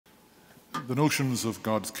The notions of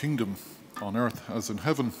God's kingdom on earth as in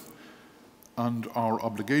heaven and our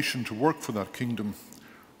obligation to work for that kingdom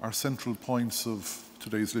are central points of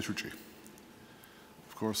today's liturgy.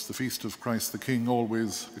 Of course, the Feast of Christ the King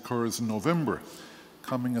always occurs in November,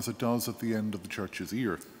 coming as it does at the end of the Church's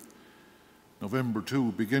year. November,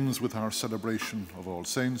 too, begins with our celebration of All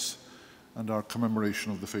Saints and our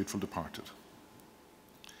commemoration of the faithful departed.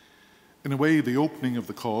 In a way, the opening of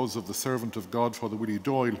the cause of the servant of God, Father Willie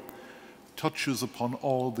Doyle, touches upon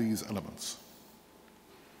all these elements.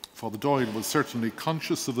 Father Doyle was certainly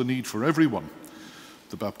conscious of the need for everyone,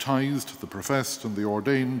 the baptized, the professed, and the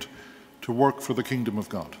ordained, to work for the kingdom of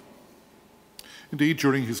God. Indeed,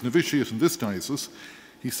 during his novitiate in this diocese,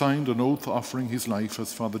 he signed an oath offering his life,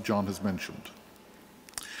 as Father John has mentioned.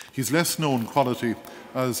 His less known quality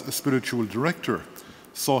as a spiritual director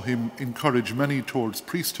saw him encourage many towards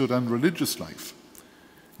priesthood and religious life.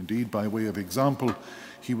 Indeed, by way of example,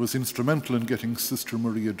 he was instrumental in getting Sister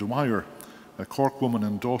Maria Dwyer, a Cork woman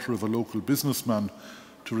and daughter of a local businessman,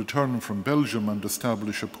 to return from Belgium and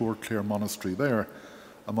establish a Poor Clare monastery there,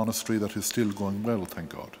 a monastery that is still going well, thank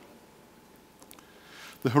God.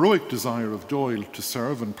 The heroic desire of Doyle to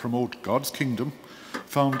serve and promote God's kingdom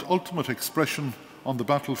found ultimate expression on the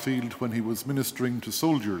battlefield when he was ministering to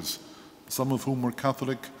soldiers, some of whom were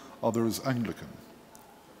Catholic, others Anglican.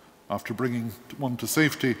 After bringing one to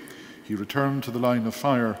safety, he returned to the line of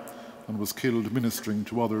fire and was killed ministering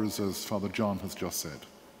to others, as Father John has just said.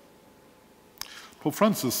 Pope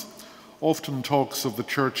Francis often talks of the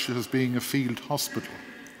Church as being a field hospital.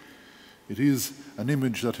 It is an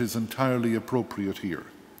image that is entirely appropriate here.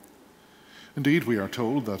 Indeed, we are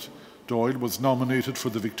told that Doyle was nominated for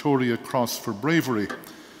the Victoria Cross for bravery,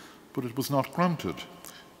 but it was not granted,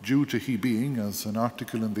 due to he being, as an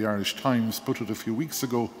article in the Irish Times put it a few weeks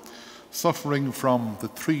ago, suffering from the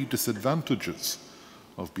three disadvantages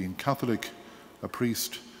of being Catholic, a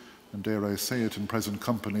priest, and dare I say it in present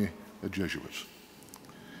company, a Jesuit.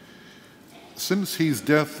 Since his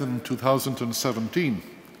death in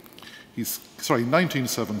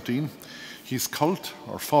 1917, his cult,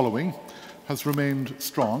 or following, has remained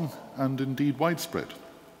strong and indeed widespread.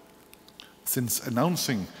 Since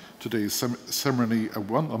announcing today's ceremony a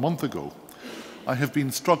month ago, I have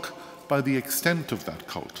been struck by the extent of that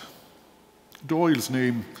cult. Doyle's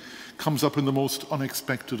name comes up in the most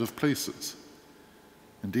unexpected of places.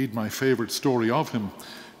 Indeed, my favourite story of him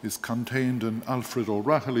is contained in Alfred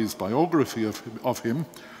O'Rahilly's biography of him,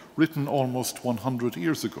 written almost 100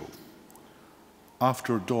 years ago.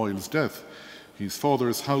 After Doyle's death, his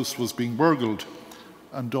father's house was being burgled,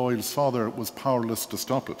 and Doyle's father was powerless to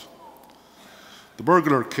stop it. The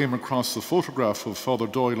burglar came across a photograph of Father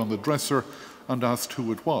Doyle on the dresser and asked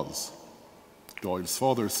who it was. Doyle's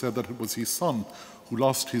father said that it was his son, who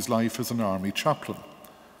lost his life as an army chaplain.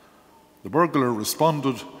 The burglar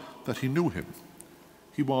responded that he knew him.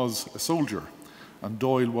 He was a soldier, and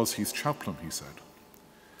Doyle was his chaplain, he said.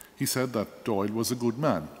 He said that Doyle was a good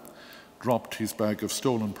man, dropped his bag of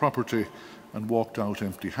stolen property, and walked out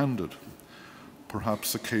empty-handed.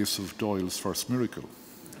 Perhaps a case of Doyle's first miracle.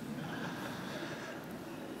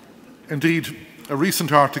 Indeed, a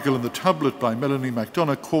recent article in the Tablet by Melanie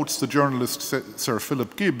MacDonagh quotes the journalist Sir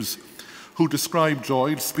Philip Gibbs, who described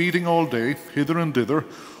Doyle speeding all day, hither and thither,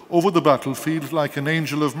 over the battlefield like an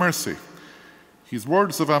angel of mercy. His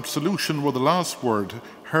words of absolution were the last word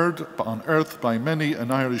heard on earth by many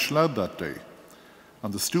an Irish lad that day,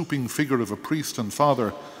 and the stooping figure of a priest and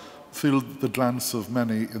father filled the glance of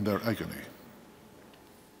many in their agony.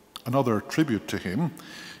 Another tribute to him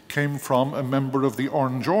came from a member of the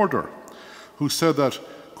Orange Order, who said that,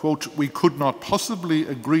 quote, "We could not possibly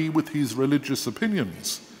agree with his religious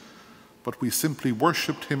opinions, but we simply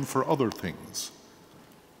worshipped him for other things.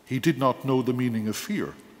 He did not know the meaning of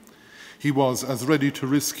fear. He was as ready to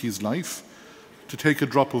risk his life, to take a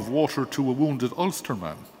drop of water to a wounded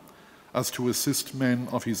Ulsterman, as to assist men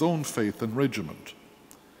of his own faith and regiment."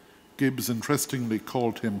 Gibbs interestingly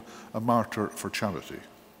called him a martyr for charity.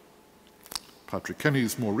 Patrick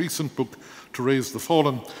Kenny's more recent book, To Raise the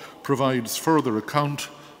Fallen, provides further account,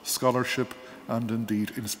 scholarship, and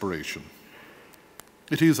indeed inspiration.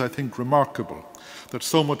 It is, I think, remarkable that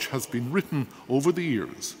so much has been written over the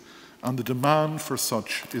years, and the demand for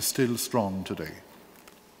such is still strong today.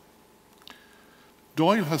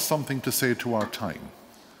 Doyle has something to say to our time.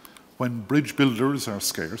 When bridge builders are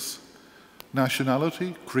scarce,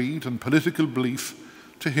 nationality, creed, and political belief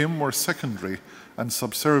to him were secondary and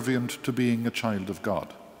subservient to being a child of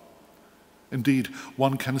God. Indeed,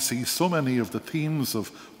 one can see so many of the themes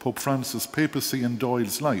of Pope Francis' papacy in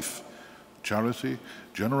Doyle's life: charity,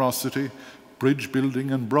 generosity, bridge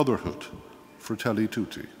building, and brotherhood, fratelli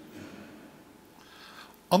tutti.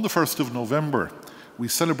 On the 1st of November, we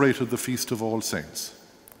celebrated the Feast of All Saints,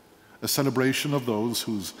 a celebration of those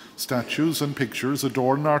whose statues and pictures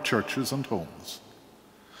adorn our churches and homes.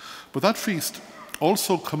 But that feast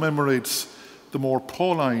also commemorates the more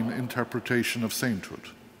Pauline interpretation of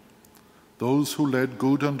sainthood, those who led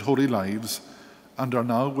good and holy lives and are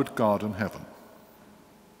now with God in heaven.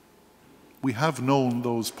 We have known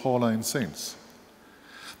those Pauline saints.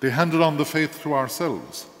 They handed on the faith to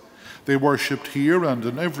ourselves. They worshipped here and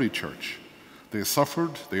in every church. They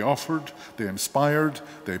suffered, they offered, they inspired,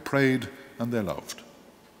 they prayed, and they loved.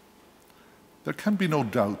 There can be no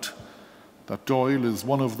doubt that Doyle is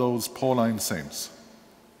one of those Pauline saints.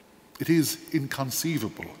 It is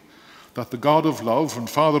inconceivable that the God of love and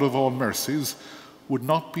Father of all mercies would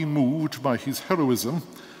not be moved by his heroism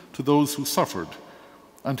to those who suffered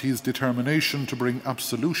and his determination to bring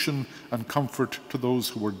absolution and comfort to those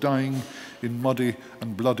who were dying in muddy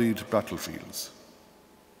and bloodied battlefields.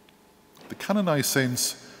 The canonized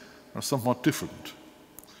saints are somewhat different.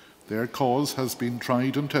 Their cause has been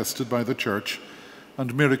tried and tested by the Church,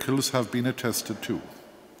 and miracles have been attested to.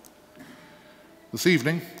 This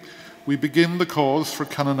evening, we begin the cause for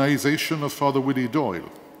canonization of Father Willie Doyle.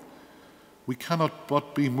 We cannot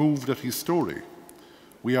but be moved at his story.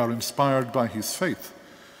 We are inspired by his faith.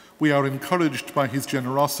 We are encouraged by his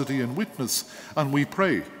generosity and witness, and we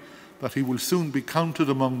pray that he will soon be counted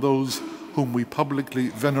among those whom we publicly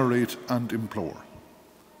venerate and implore.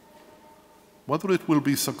 Whether it will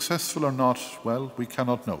be successful or not, well, we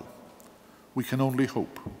cannot know. We can only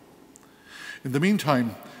hope. In the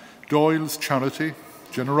meantime, Doyle's charity,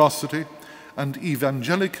 generosity, and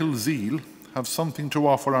evangelical zeal have something to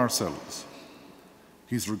offer ourselves.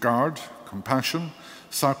 His regard, compassion,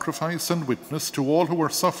 sacrifice, and witness to all who are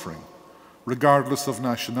suffering, regardless of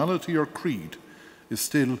nationality or creed, is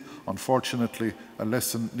still, unfortunately, a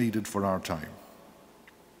lesson needed for our time.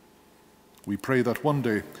 We pray that one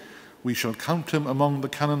day we shall count him among the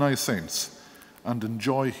canonized saints and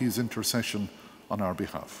enjoy his intercession on our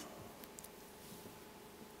behalf.